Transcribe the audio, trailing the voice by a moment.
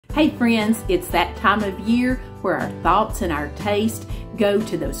Hey friends, it's that time of year where our thoughts and our taste go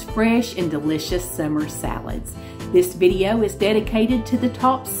to those fresh and delicious summer salads. This video is dedicated to the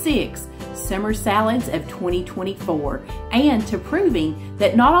top 6 summer salads of 2024 and to proving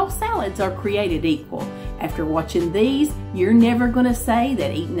that not all salads are created equal. After watching these, you're never going to say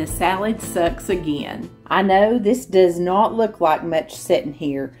that eating a salad sucks again. I know this does not look like much sitting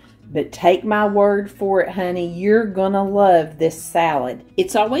here, but take my word for it, honey, you're gonna love this salad.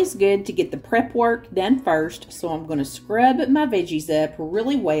 It's always good to get the prep work done first, so I'm gonna scrub my veggies up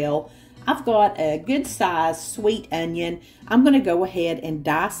really well. I've got a good size sweet onion. I'm gonna go ahead and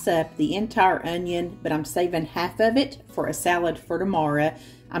dice up the entire onion, but I'm saving half of it for a salad for tomorrow.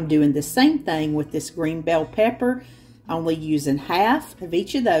 I'm doing the same thing with this green bell pepper, only using half of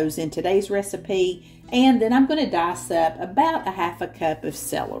each of those in today's recipe. And then I'm going to dice up about a half a cup of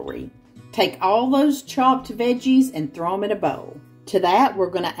celery. Take all those chopped veggies and throw them in a bowl. To that, we're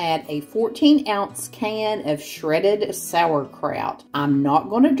going to add a 14-ounce can of shredded sauerkraut. I'm not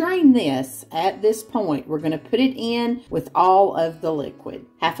going to drain this at this point. We're going to put it in with all of the liquid.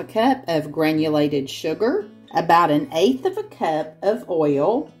 Half a cup of granulated sugar, about 1/8 of a cup of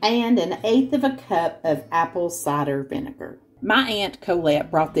oil, and 1/8 of a cup of apple cider vinegar. My Aunt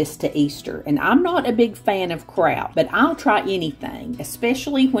Colette brought this to Easter, and I'm not a big fan of kraut, but I'll try anything,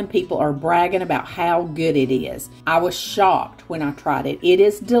 especially when people are bragging about how good it is. I was shocked when I tried it. It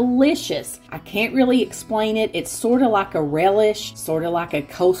is delicious. I can't really explain it. It's sort of like a relish, sort of like a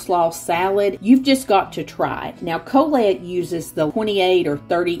coleslaw salad. You've just got to try it. Now, Colette uses the 28 or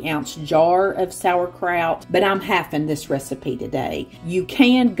 30-ounce jar of sauerkraut, but I'm halving this recipe today. You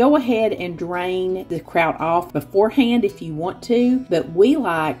can go ahead and drain the kraut off beforehand if you want to, but we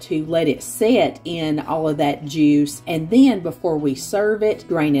like to let it set in all of that juice, and then before we serve it,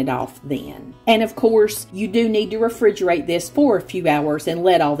 drain it off then. And of course, you do need to refrigerate this for a few hours and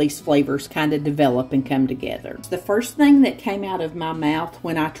let all these flavors kind of develop and come together. The first thing that came out of my mouth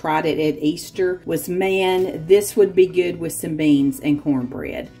when I tried it at Easter was, man, this would be good with some beans and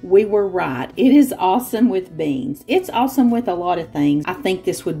cornbread. We were right. It is awesome with beans. It's awesome with a lot of things. I think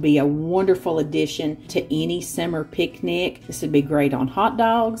this would be a wonderful addition to any summer picnic. This would be great on hot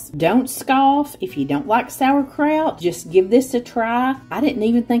dogs. Don't scoff if you don't like sauerkraut. Just give this a try. I didn't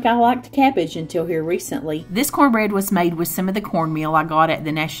even think I liked cabbage until here recently. This cornbread was made with some of the cornmeal I got at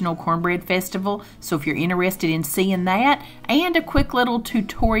the National Cornbread Festival, so if you're interested in seeing that and a quick little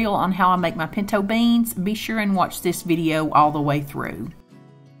tutorial on how I make my pinto beans, be sure and watch this video all the way through.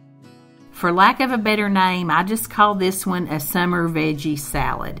 For lack of a better name, I just call this one a summer veggie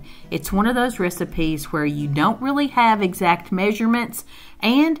salad. It's one of those recipes where you don't really have exact measurements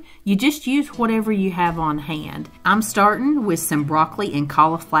and you just use whatever you have on hand. I'm starting with some broccoli and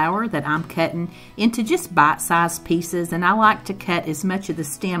cauliflower that I'm cutting into just bite-sized pieces, and I like to cut as much of the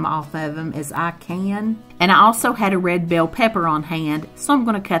stem off of them as I can. And I also had a red bell pepper on hand, so I'm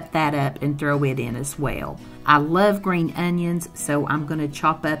going to cut that up and throw it in as well. I love green onions, so I'm going to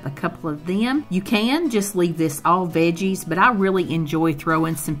chop up a couple of them. You can just leave this all veggies, but I really enjoy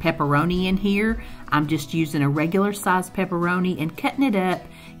throwing some pepperoni in here. I'm just using a regular size pepperoni and cutting it up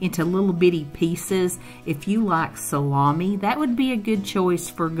into little bitty pieces. If you like salami, that would be a good choice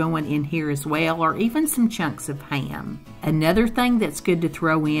for going in here as well, or even some chunks of ham. Another thing that's good to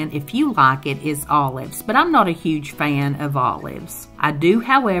throw in, if you like it, is olives, but I'm not a huge fan of olives. I do,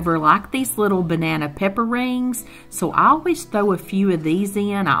 however, like these little banana pepper rings, so I always throw a few of these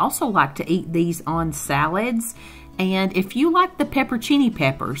in. I also like to eat these on salads. And if you like the peppercini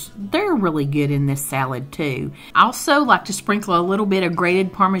peppers, they're really good in this salad too. I also like to sprinkle a little bit of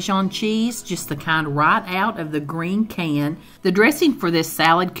grated Parmesan cheese, just the kind right out of the green can. The dressing for this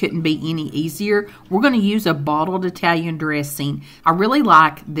salad couldn't be any easier. We're going to use a bottled Italian dressing. I really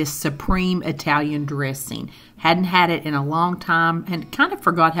like this Supreme Italian dressing. Hadn't had it in a long time and kind of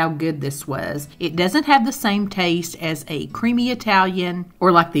forgot how good this was. It doesn't have the same taste as a creamy Italian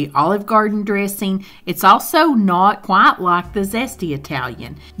or like the Olive Garden dressing. It's also not quite like the zesty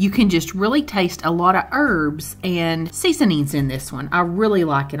Italian. You can just really taste a lot of herbs and seasonings in this one. I really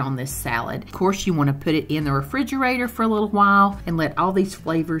like it on this salad. Of course, you want to put it in the refrigerator for a little while and let all these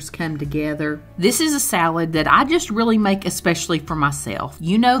flavors come together. This is a salad that I just really make especially for myself.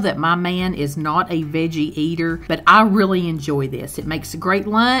 You know that my man is not a veggie eater, but I really enjoy this. It makes a great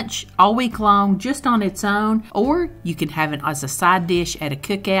lunch all week long just on its own, or you can have it as a side dish at a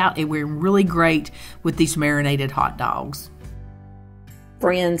cookout. It would be really great with these marinated hot dogs.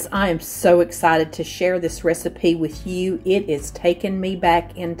 Friends, I am so excited to share this recipe with you. It is taking me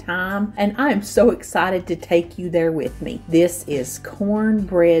back in time, and I am so excited to take you there with me. This is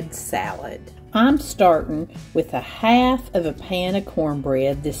cornbread salad. I'm starting with a half of a pan of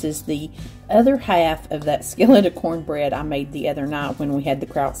cornbread. This is the other half of that skillet of cornbread I made the other night when we had the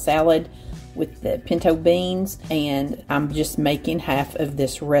kraut salad with the pinto beans, and I'm just making half of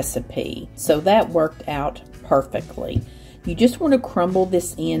this recipe. So that worked out perfectly. You just want to crumble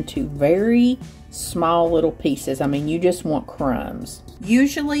this into very small little pieces. I mean, you just want crumbs.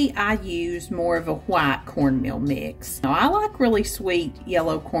 Usually I use more of a white cornmeal mix. Now I like really sweet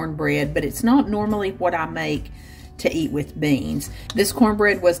yellow cornbread, but it's not normally what I make to eat with beans. This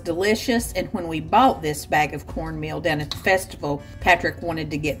cornbread was delicious, and when we bought this bag of cornmeal down at the festival, Patrick wanted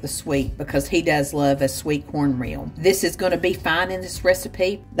to get the sweet because he does love a sweet cornmeal. This is going to be fine in this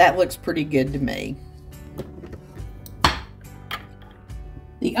recipe. That looks pretty good to me.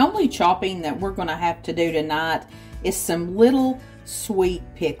 The only chopping that we're going to have to do tonight is some little sweet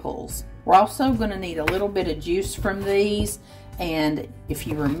pickles. We're also going to need a little bit of juice from these. And if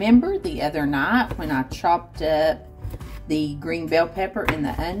you remember the other night when I chopped up the green bell pepper and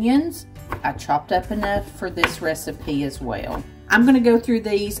the onions, I chopped up enough for this recipe as well. I'm going to go through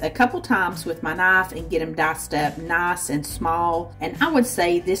these a couple times with my knife and get them diced up nice and small. And I would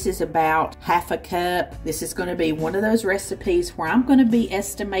say this is about half a cup. This is going to be one of those recipes where I'm going to be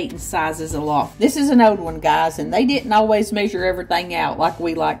estimating sizes a lot. This is an old one, guys, and they didn't always measure everything out like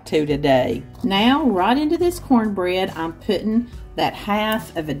we like to today. Now, right into this cornbread, I'm putting that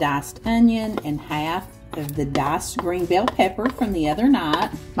half of a diced onion and half of the diced green bell pepper from the other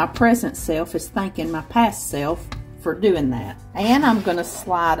night. My present self is thanking my past self for doing that. And I'm going to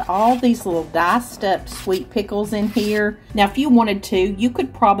slide all these little diced up sweet pickles in here. Now, if you wanted to, you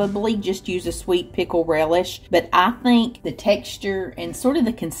could probably just use a sweet pickle relish, but I think the texture and sort of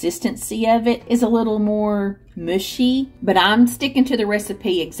the consistency of it is a little more mushy. But I'm sticking to the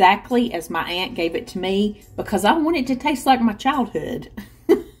recipe exactly as my aunt gave it to me because I want it to taste like my childhood.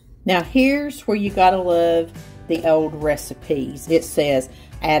 Now, here's where you gotta love the old recipes. It says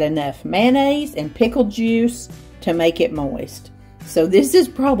add enough mayonnaise and pickle juice to make it moist. So this is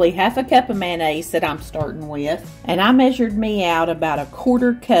probably half a cup of mayonnaise that I'm starting with. And I measured me out about a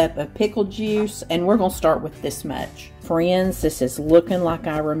quarter cup of pickle juice, and we're gonna start with this much. Friends, this is looking like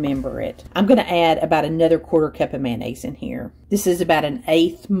I remember it. I'm gonna add about another quarter cup of mayonnaise in here. This is about an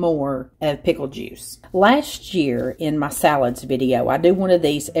eighth more of pickle juice. Last year in my salads video, I do one of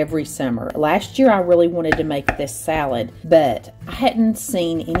these every summer. Last year I really wanted to make this salad, but I hadn't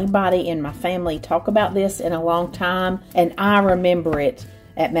seen anybody in my family talk about this in a long time, and I remember it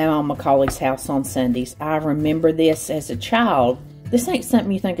at my Mom McCauley's house on Sundays. I remember this as a child. This ain't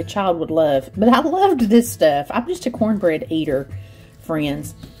something you think a child would love, but I loved this stuff. I'm just a cornbread eater,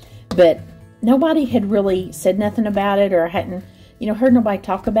 friends. But nobody had really said nothing about it, or I hadn't, heard nobody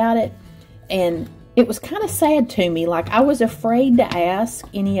talk about it. And it was kind of sad to me. Like, I was afraid to ask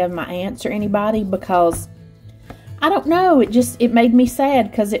any of my aunts or anybody because, I don't know, it made me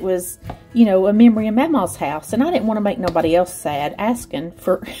sad because it was, a memory of Mama's house. And I didn't want to make nobody else sad asking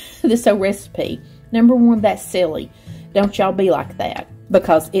for this old recipe. Number one, that's silly. Don't y'all be like that,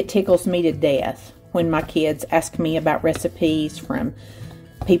 because it tickles me to death when my kids ask me about recipes from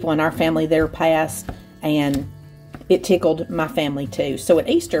people in our family that are passed, and it tickled my family too. So at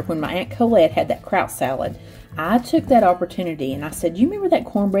Easter, when my Aunt Colette had that kraut salad, I took that opportunity and I said, you remember that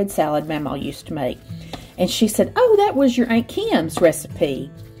cornbread salad Mama used to make? And she said, oh, that was your Aunt Kim's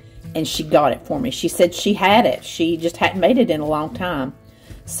recipe. And she got it for me. She said she had it. She just hadn't made it in a long time.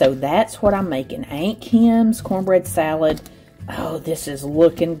 So that's what I'm making, Aunt Kim's cornbread salad. Oh, this is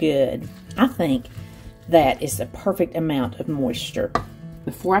looking good. I think that is the perfect amount of moisture.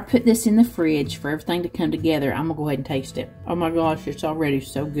 Before I put this in the fridge for everything to come together, I'm going to go ahead and taste it. Oh my gosh, it's already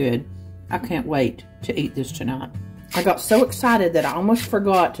so good. I can't wait to eat this tonight. I got so excited that I almost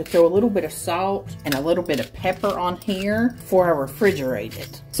forgot to throw a little bit of salt and a little bit of pepper on here before I refrigerate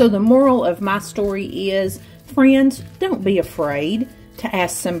it. So the moral of my story is, friends, don't be afraid to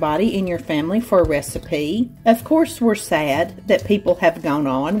ask somebody in your family for a recipe. Of course, we're sad that people have gone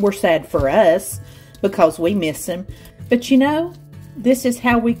on. We're sad for us because we miss them. But this is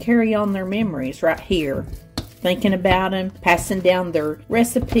how we carry on their memories right here. Thinking about them, passing down their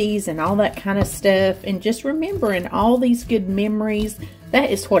recipes and all that kind of stuff, and just remembering all these good memories.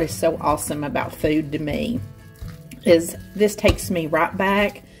 That is what is so awesome about food to me, is this takes me right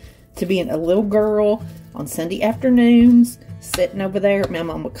back to being a little girl on Sunday afternoons, sitting over there at my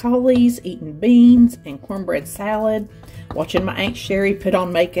Mama McCauley's, eating beans and cornbread salad, watching my Aunt Sherry put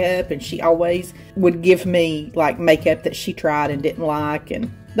on makeup, and she always would give me like makeup that she tried and didn't like,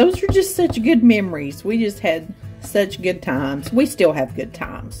 and those are just such good memories. We just had such good times. We still have good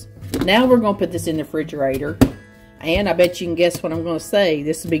times. Now we're going to put this in the refrigerator, and I bet you can guess what I'm going to say.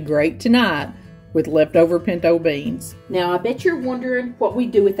 This will be great tonight with leftover pinto beans. Now, I bet you're wondering what we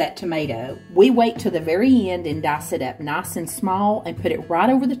do with that tomato. We wait till the very end and dice it up nice and small and put it right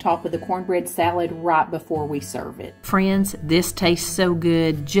over the top of the cornbread salad right before we serve it. Friends, this tastes so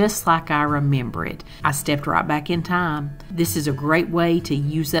good, just like I remember it. I stepped right back in time. This is a great way to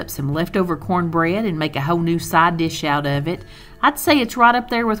use up some leftover cornbread and make a whole new side dish out of it. I'd say it's right up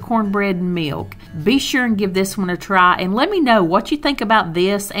there with cornbread and milk. Be sure and give this one a try and let me know what you think about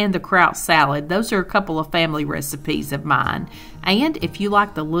this and the kraut salad. Those are a couple of family recipes of mine. And if you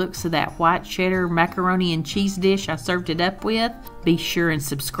like the looks of that white cheddar macaroni and cheese dish I served it up with, be sure and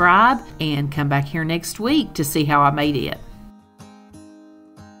subscribe and come back here next week to see how I made it.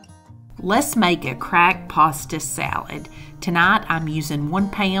 Let's make a cracked pasta salad. Tonight I'm using 1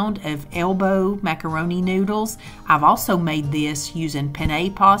 pound of elbow macaroni noodles. I've also made this using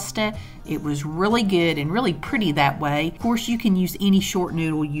penne pasta. It was really good and really pretty that way. Of course, you can use any short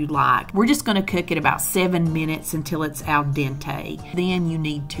noodle you like. We're just going to cook it about 7 minutes until it's al dente. Then you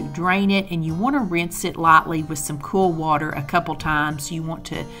need to drain it and you want to rinse it lightly with some cool water a couple times. You want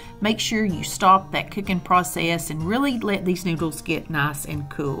to make sure you stop that cooking process and really let these noodles get nice and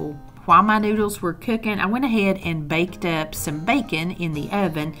cool. While my noodles were cooking, I went ahead and baked up some bacon in the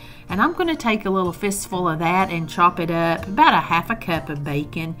oven, and I'm going to take a little fistful of that and chop it up, about a half a cup of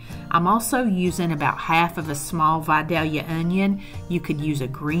bacon. I'm also using about half of a small Vidalia onion. You could use a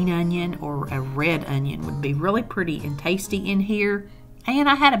green onion or a red onion, would be really pretty and tasty in here. And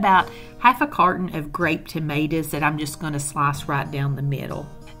I had about half a carton of grape tomatoes that I'm just going to slice right down the middle.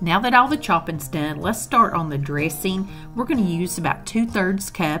 Now that all the chopping's done, let's start on the dressing. We're going to use about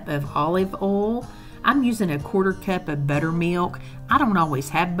 2/3 cup of olive oil. I'm using a 1/4 cup of buttermilk. I don't always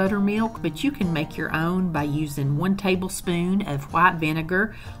have buttermilk, but you can make your own by using 1 tablespoon of white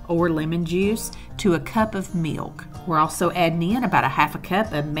vinegar or lemon juice to a cup of milk. We're also adding in about a half a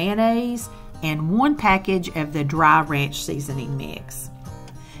cup of mayonnaise and 1 package of the dry ranch seasoning mix.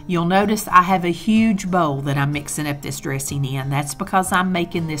 You'll notice I have a huge bowl that I'm mixing up this dressing in. That's because I'm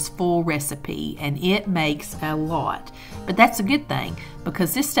making this full recipe and it makes a lot. But that's a good thing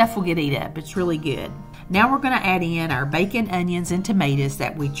because this stuff will get eat up. It's really good. Now we're going to add in our bacon, onions, and tomatoes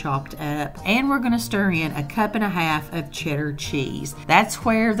that we chopped up. And we're going to stir in a 1.5 cups of cheddar cheese. That's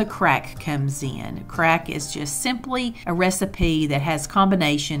where the crack comes in. Crack is just simply a recipe that has a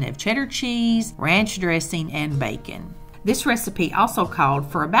combination of cheddar cheese, ranch dressing, and bacon. This recipe also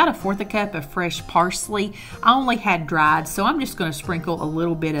called for about a 1/4 cup of fresh parsley. I only had dried, so I'm just going to sprinkle a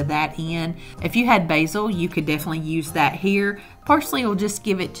little bit of that in. If you had basil, you could definitely use that here. Parsley will just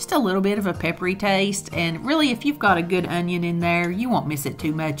give it just a little bit of a peppery taste, and really if you've got a good onion in there, you won't miss it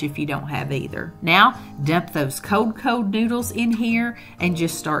too much if you don't have either. Now, dump those cold noodles in here and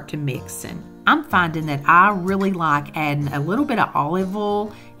just start to mixing. I'm finding that I really like adding a little bit of olive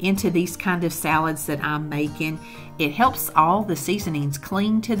oil into these kind of salads that I'm making. It helps all the seasonings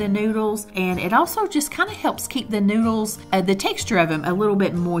cling to the noodles, and it also just kind of helps keep the noodles, the texture of them, a little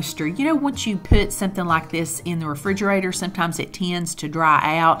bit moister. You know, once you put something like this in the refrigerator, sometimes it tends to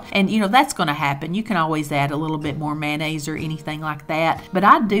dry out, and you know that's going to happen. You can always add a little bit more mayonnaise or anything like that, but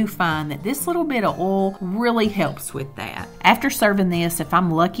I do find that this little bit of oil really helps with that. After serving this, if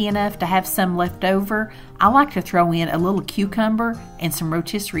I'm lucky enough to have some left over, I like to throw in a little cucumber and some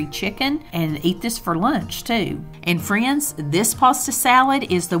rotisserie chicken and eat this for lunch too. And friends, this pasta salad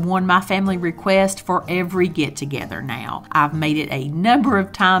is the one my family requests for every get-together now. I've made it a number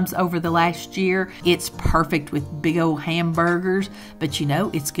of times over the last year. It's perfect with big old hamburgers, but you know,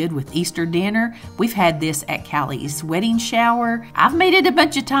 it's good with Easter dinner. We've had this at Callie's wedding shower. I've made it a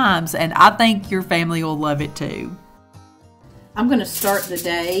bunch of times, and I think your family will love it too. I'm going to start the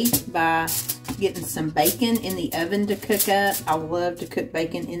day by getting some bacon in the oven to cook up. I love to cook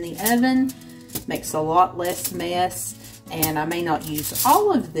bacon in the oven. Makes a lot less mess, and I may not use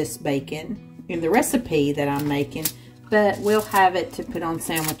all of this bacon in the recipe that I'm making, but we'll have it to put on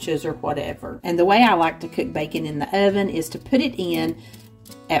sandwiches or whatever. And the way I like to cook bacon in the oven is to put it in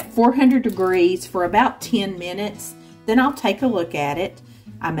at 400 degrees for about 10 minutes. Then I'll take a look at it.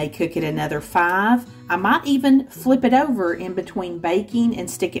 I may cook it another 5. I might even flip it over in between baking and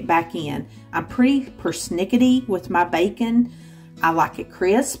stick it back in. I'm pretty persnickety with my bacon. I like it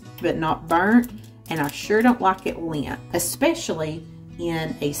crisp but not burnt, and I sure don't like it limp, especially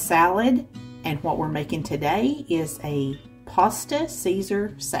in a salad. And what we're making today is a pasta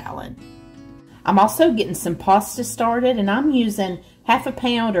Caesar salad. I'm also getting some pasta started, and I'm using 1/2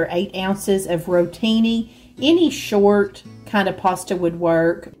 pound or 8 ounces of rotini. Any short kind of pasta would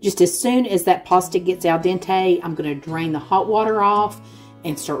work. Just as soon as that pasta gets al dente, I'm going to drain the hot water off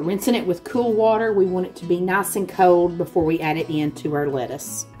and start rinsing it with cool water. We want it to be nice and cold before we add it into our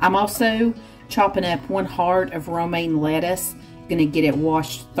lettuce. I'm also chopping up 1 heart of romaine lettuce. Going to get it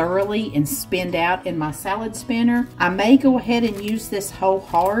washed thoroughly and spinned out in my salad spinner. I may go ahead and use this whole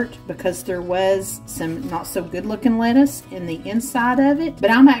heart because there was some not so good looking lettuce in the inside of it,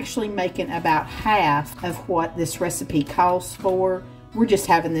 but I'm actually making about half of what this recipe calls for. We're just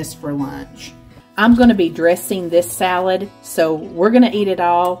having this for lunch. I'm going to be dressing this salad, so we're going to eat it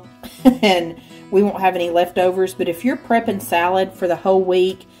all and we won't have any leftovers. But if you're prepping salad for the whole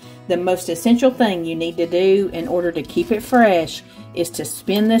week, the most essential thing you need to do in order to keep it fresh is to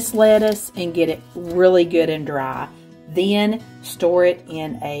spin this lettuce and get it really good and dry. Then store it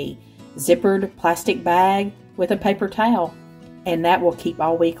in a zippered plastic bag with a paper towel, and that will keep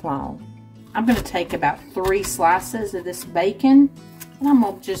all week long. I'm going to take about 3 slices of this bacon, and I'm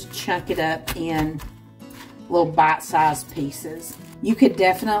going to just chunk it up in little bite-sized pieces. You could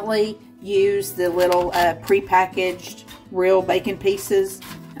definitely use the little pre-packaged real bacon pieces.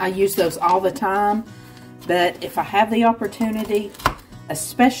 I use those all the time, but if I have the opportunity,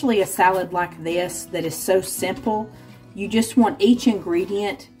 especially a salad like this that is so simple, you just want each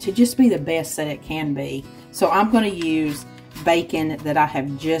ingredient to just be the best that it can be. So I'm going to use bacon that I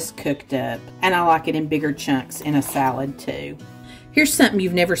have just cooked up, and I like it in bigger chunks in a salad too. Here's something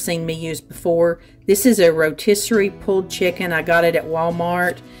you've never seen me use before. This is a rotisserie pulled chicken. I got it at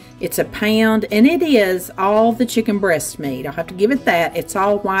Walmart. It's a pound, and it is all the chicken breast meat. I'll have to give it that. It's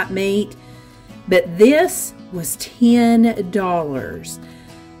all white meat. But this was $10.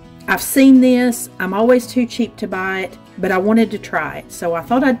 I've seen this. I'm always too cheap to buy it, but I wanted to try it. So I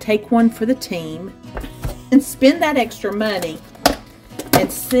thought I'd take one for the team and spend that extra money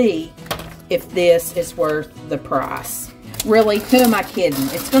and see if this is worth the price. Really, who am I kidding?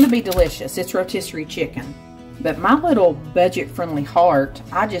 It's going to be delicious. It's rotisserie chicken. But my little budget-friendly heart,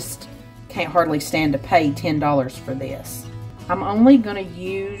 I just can't hardly stand to pay $10 for this. I'm only going to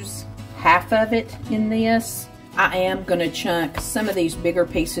use half of it in this. I am going to chunk some of these bigger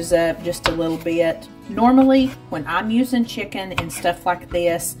pieces up just a little bit. Normally, when I'm using chicken and stuff like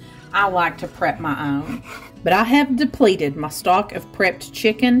this, I like to prep my own. But I have depleted my stock of prepped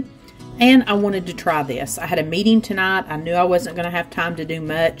chicken, and I wanted to try this. I had a meeting tonight. I knew I wasn't going to have time to do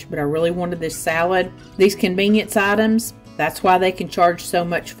much, but I really wanted this salad. These convenience items, that's why they can charge so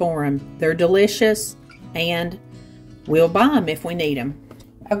much for them. They're delicious, and we'll buy them if we need them.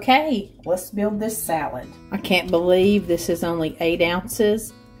 Okay, let's build this salad. I can't believe this is only 8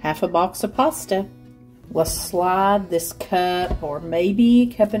 ounces, half a box of pasta. Let's slide this cup, or maybe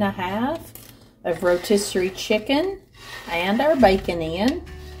a cup and a half, of rotisserie chicken and our bacon in.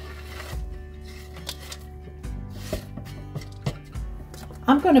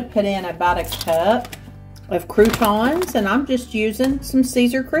 I'm going to put in about a cup of croutons, and I'm just using some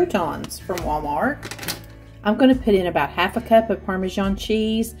Caesar croutons from Walmart. I'm going to put in about half a cup of Parmesan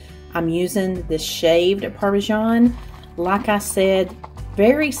cheese. I'm using this shaved Parmesan. Like I said,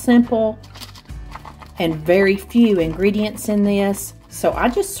 very simple and very few ingredients in this. So I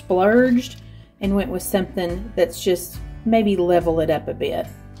just splurged and went with something that's just maybe level it up a bit.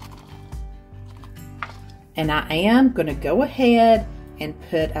 And I am going to go ahead and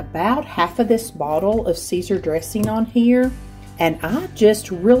put about half of this bottle of Caesar dressing on here. And I just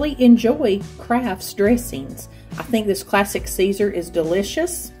really enjoy Kraft's dressings. I think this classic Caesar is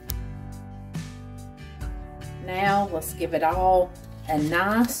delicious. Now let's give it all a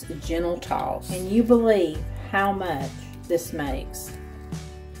nice gentle toss. Can you believe how much this makes?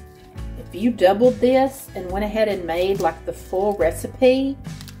 If you doubled this and went ahead and made like the full recipe,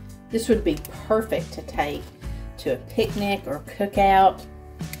 this would be perfect to take to a picnic or cookout.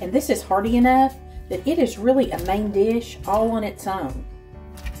 And this is hearty enough that it is really a main dish all on its own.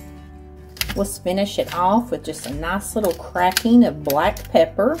 Let's finish it off with just a nice little cracking of black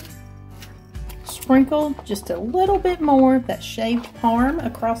pepper. Sprinkle just a little bit more of that shaved parm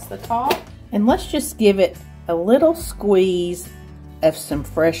across the top. And let's just give it a little squeeze of some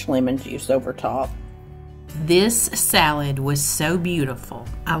fresh lemon juice over top. This salad was so beautiful.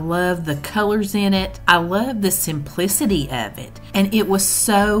 I love the colors in it. I love the simplicity of it. And it was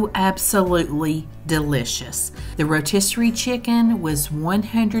so absolutely delicious. The rotisserie chicken was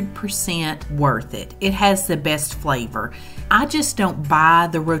 100% worth it. It has the best flavor. I just don't buy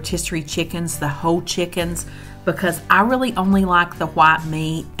the rotisserie chickens, the whole chickens, because I really only like the white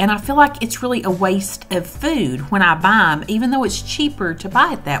meat, and I feel like it's really a waste of food when I buy them, even though it's cheaper to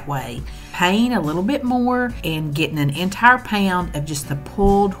buy it that way. Paying a little bit more and getting an entire pound of just the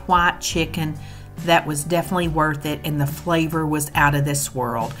pulled white chicken, that was definitely worth it, and the flavor was out of this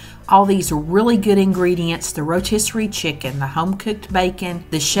world. All these really good ingredients, the rotisserie chicken, the home-cooked bacon,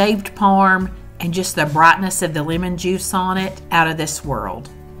 the shaved parm, and just the brightness of the lemon juice on it, out of this world.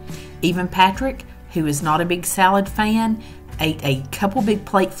 Even Patrick, who is not a big salad fan, ate a couple big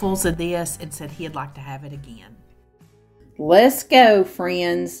platefuls of this and said he'd like to have it again. Let's go,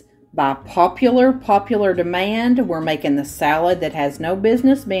 friends. By popular demand, we're making the salad that has no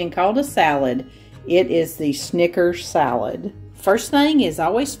business being called a salad. It is the Snickers salad. First thing is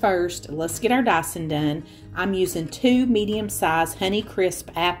always first, let's get our dicing done. I'm using 2 medium-sized Honeycrisp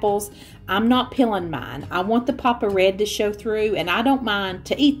apples. I'm not peeling mine. I want the pop of red to show through, and I don't mind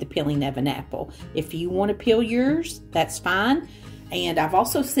to eat the peeling of an apple. If you want to peel yours, that's fine. And I've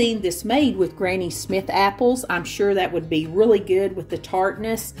also seen this made with Granny Smith apples. I'm sure that would be really good with the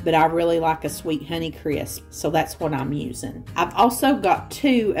tartness, but I really like a sweet Honeycrisp, so that's what I'm using. I've also got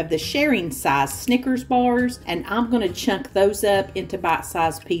 2 of the sharing size Snickers bars, and I'm going to chunk those up into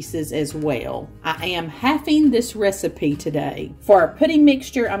bite-sized pieces as well. I am halving this recipe today. For our pudding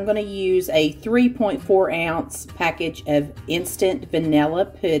mixture, I'm going to use a 3.4 ounce package of instant vanilla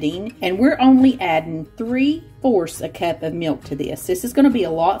pudding, and we're only adding 3/4 a cup of milk to this. This is going to be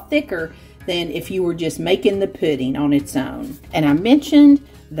a lot thicker than if you were just making the pudding on its own. And I mentioned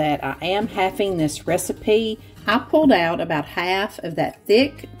that I am halving this recipe. I pulled out about half of that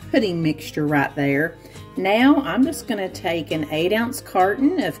thick pudding mixture right there. Now I'm just going to take an 8-ounce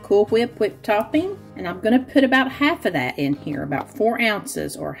carton of Cool Whip whipped topping, and I'm going to put about half of that in here, about 4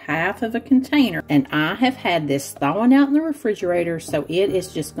 ounces or half of a container. And I have had this thawing out in the refrigerator, so it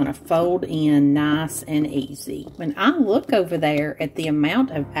is just going to fold in nice and easy. When I look over there at the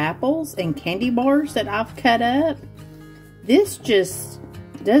amount of apples and candy bars that I've cut up, this just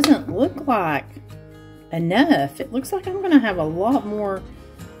doesn't look like enough. It looks like I'm going to have a lot more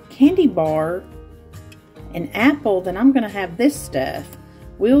candy bar and apple than I'm going to have this stuff.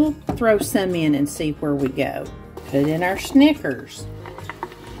 We'll throw some in and see where we go. Put in our Snickers.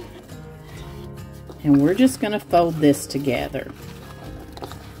 And we're just going to fold this together.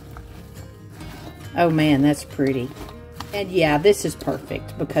 Oh man, that's pretty. And yeah, this is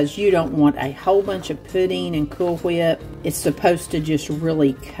perfect because you don't want a whole bunch of pudding and Cool Whip. It's supposed to just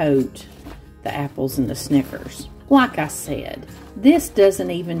really coat the apples and the Snickers. Like I said, this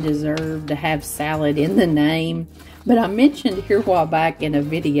doesn't even deserve to have salad in the name, but I mentioned here a while back in a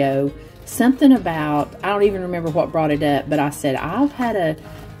video something about, I don't even remember what brought it up, but I said I've had a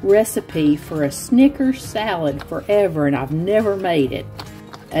recipe for a Snickers salad forever and I've never made it.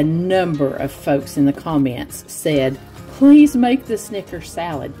 A number of folks in the comments said, please make the Snickers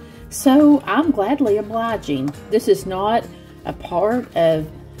salad. So I'm gladly obliging. This is not a part of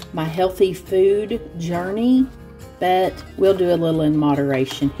my healthy food journey, but we'll do a little in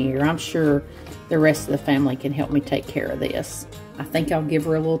moderation here. I'm sure the rest of the family can help me take care of this. I think I'll give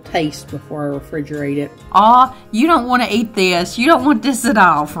her a little taste before I refrigerate it. Aw, you don't want to eat this. You don't want this at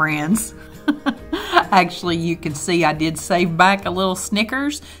all, friends. Actually, you can see I did save back a little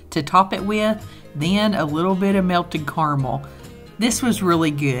Snickers to top it with, then a little bit of melted caramel. This was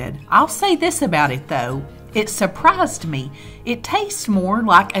really good. I'll say this about it though. It surprised me. It tastes more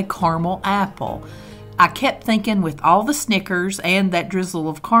like a caramel apple. I kept thinking with all the Snickers and that drizzle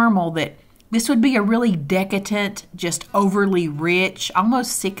of caramel that this would be a really decadent, just overly rich,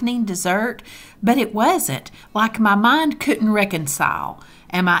 almost sickening dessert, but it wasn't. Like my mind couldn't reconcile.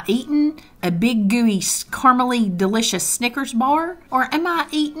 Am I eating a big gooey, caramely, delicious Snickers bar? Or am I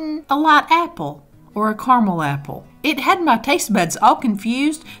eating a light apple or a caramel apple? It had my taste buds all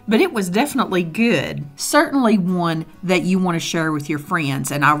confused, but it was definitely good. Certainly one that you want to share with your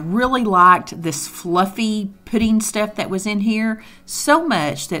friends. And I really liked this fluffy pudding stuff that was in here so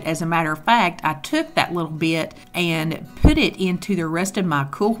much that, as a matter of fact, I took that little bit and put it into the rest of my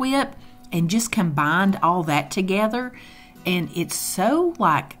Cool Whip and just combined all that together. And it's so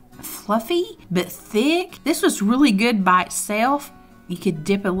like fluffy but thick. This was really good by itself. You could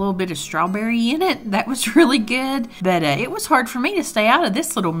dip a little bit of strawberry in it. That was really good. But it was hard for me to stay out of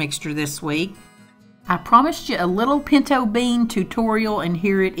this little mixture this week. I promised you a little pinto bean tutorial, and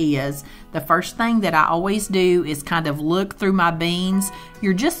here it is. The first thing that I always do is kind of look through my beans.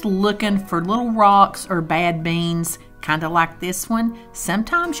 You're just looking for little rocks or bad beans, kind of like this one.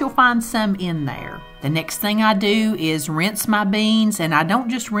 Sometimes you'll find some in there. The next thing I do is rinse my beans, and I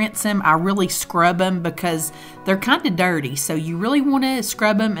don't just rinse them, I really scrub them because they're kind of dirty, so you really want to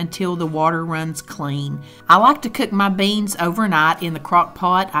scrub them until the water runs clean. I like to cook my beans overnight in the crock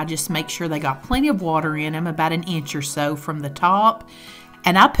pot. I just make sure they got plenty of water in them, about an inch or so from the top.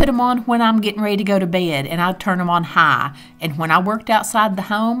 And I put them on when I'm getting ready to go to bed, and I'd turn them on high. And when I worked outside the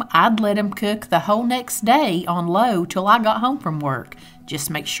home, I'd let them cook the whole next day on low till I got home from work. Just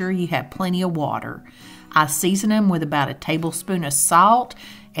make sure you have plenty of water. I season them with about a tablespoon of salt,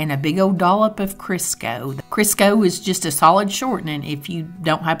 and a big old dollop of Crisco. Crisco is just a solid shortening if you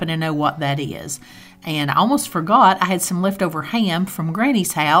don't happen to know what that is. And I almost forgot I had some leftover ham from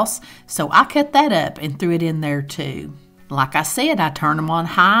Granny's house, so I cut that up and threw it in there too. Like I said, I turn them on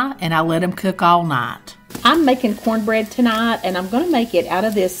high and I let them cook all night. I'm making cornbread tonight, and I'm going to make it out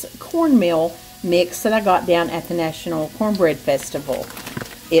of this cornmeal mix that I got down at the National Cornbread Festival.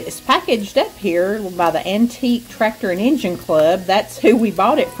 It is packaged up here by the Antique Tractor and Engine Club. That's who we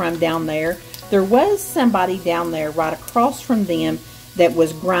bought it from down there. There was somebody down there right across from them that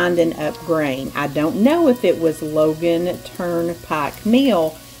was grinding up grain. I don't know if it was Logan Turnpike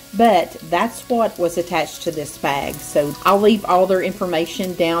Mill, but that's what was attached to this bag. So I'll leave all their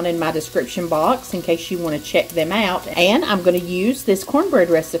information down in my description box in case you want to check them out. And I'm going to use this cornbread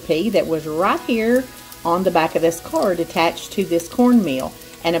recipe that was right here on the back of this card attached to this cornmeal.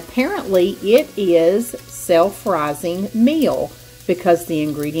 And apparently it is self-rising meal, because the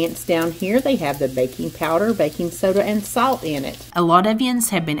ingredients down here, they have the baking powder, baking soda, and salt in it. A lot of yins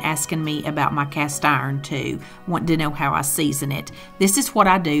have been asking me about my cast iron too, wanting to know how I season it. This is what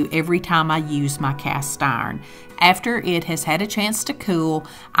I do every time I use my cast iron. After it has had a chance to cool,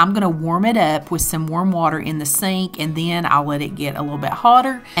 I'm going to warm it up with some warm water in the sink, and then I'll let it get a little bit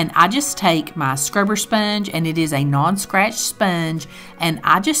hotter. And I just take my scrubber sponge, and it is a non-scratch sponge, and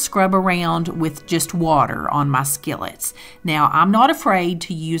I just scrub around with just water on my skillets. Now, I'm not afraid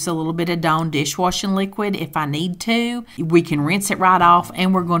to use a little bit of Dawn dishwashing liquid if I need to. We can rinse it right off,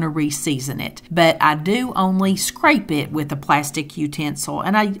 and we're going to re-season it. But I do only scrape it with a plastic utensil,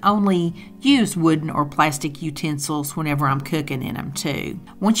 and I only use wooden or plastic utensils whenever I'm cooking in them too.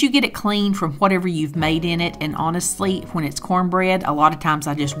 Once you get it clean from whatever you've made in it, and honestly, when it's cornbread, a lot of times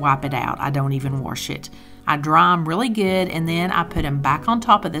I just wipe it out. I don't even wash it. I dry them really good, and then I put them back on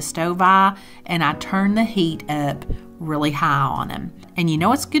top of the stove eye, and I turn the heat up really high on them. And you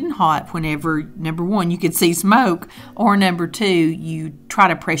know it's good and hot whenever, number one, you can see smoke, or number two, you try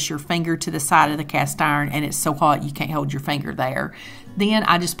to press your finger to the side of the cast iron and it's so hot you can't hold your finger there. Then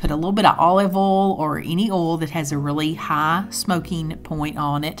I just put a little bit of olive oil or any oil that has a really high smoking point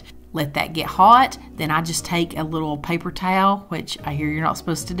on it. Let that get hot. Then I just take a little paper towel, which I hear you're not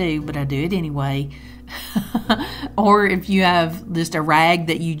supposed to do, but I do it anyway. Or if you have just a rag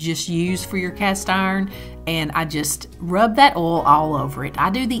that you just use for your cast iron, and I just rub that oil all over it. I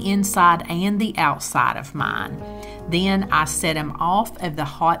do the inside and the outside of mine. Then I set them off of the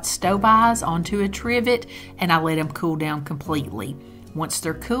hot stove eyes onto a trivet, and I let them cool down completely. Once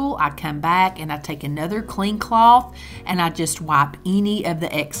they're cool, I come back and I take another clean cloth and I just wipe any of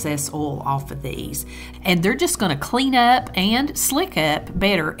the excess oil off of these. And they're just going to clean up and slick up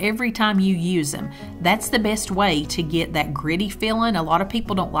better every time you use them. That's the best way to get that gritty feeling. A lot of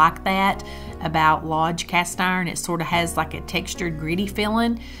people don't like that about Lodge cast iron. It sort of has like a textured gritty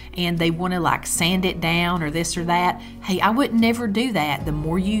feeling, and they want to like sand it down or this or that. Hey, I would never do that. The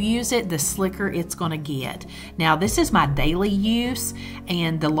more you use it, the slicker it's going to get. Now, this is my daily use,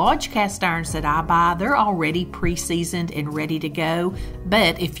 and the Lodge cast irons that I buy, they're already pre-seasoned and ready to go.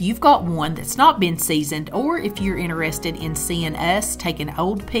 But if you've got one that's not been seasoned, or if you're interested in seeing us take an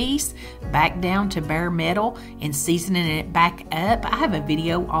old piece back down to bare metal and seasoning it back up, I have a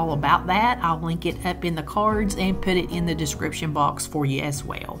video all about that. I'll link it up in the cards and put it in the description box for you as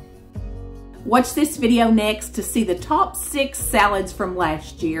well. Watch this video next to see the top 6 salads from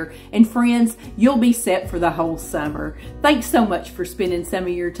last year. And friends, you'll be set for the whole summer. Thanks so much for spending some of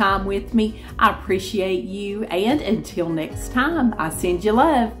your time with me. I appreciate you. And until next time, I send you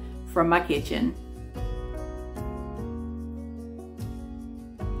love from my kitchen.